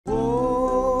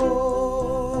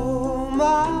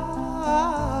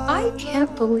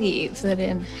can't believe that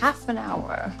in half an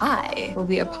hour, I will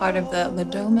be a part of the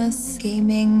Ladomus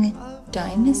Gaming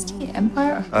Dynasty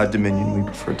Empire. Dominion. We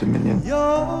prefer Dominion.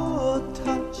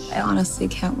 I honestly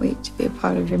can't wait to be a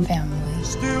part of your family.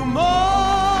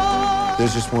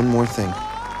 There's just one more thing.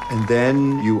 And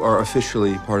then you are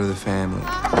officially part of the family.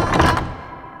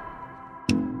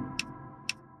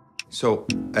 So,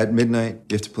 at midnight,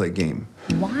 you have to play a game.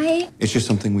 Why It's just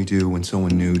something we do when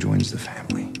someone new joins the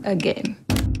family. a game?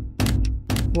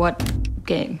 What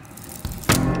game?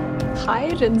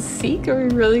 Hide and seek? Are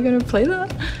we really gonna play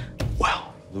that?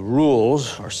 Well, the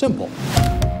rules are simple.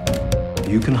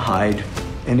 You can hide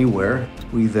anywhere.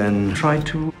 We then try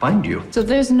to find you. So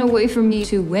there's no way for me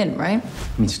to win, right?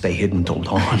 I mean, stay hidden until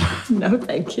dawn. No,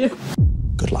 thank you.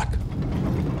 Good luck.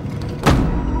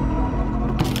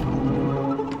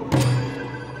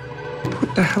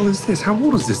 What the hell is this? How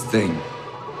old is this thing?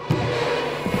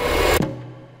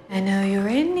 I know you're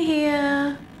in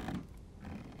here.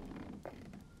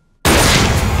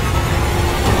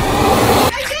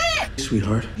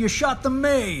 Sweetheart. You shot the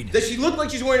maid. Does she look like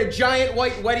she's wearing a giant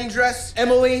white wedding dress,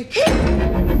 Emily?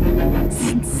 It's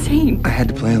insane. I had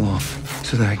to play along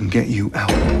so that I can get you out.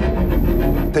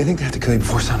 They think they have to kill you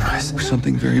before sunrise, or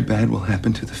something very bad will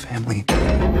happen to the family.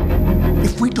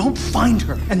 If we don't find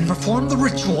her and perform the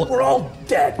ritual, we're all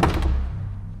dead.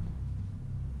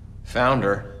 Found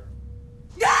her.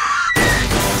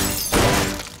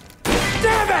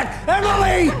 Damn it,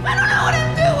 Emily! I don't know what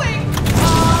I'm doing!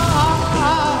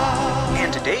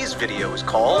 And today's video is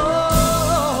called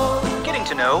Getting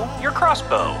to Know Your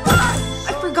Crossbow.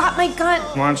 I forgot my gun.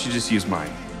 Why don't you just use mine?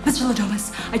 Mr.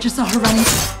 Ladomus, I just saw her running.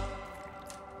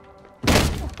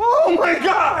 Oh my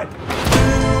God!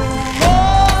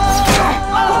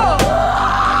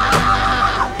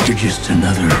 You're just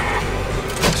another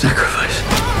sacrifice.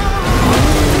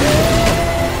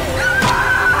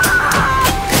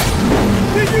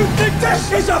 Did you think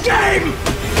this is a game?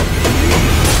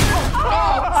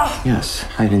 Yes,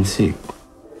 hide and seek.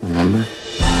 Remember?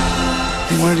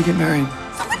 They wanted to get married.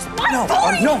 No,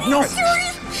 no, no.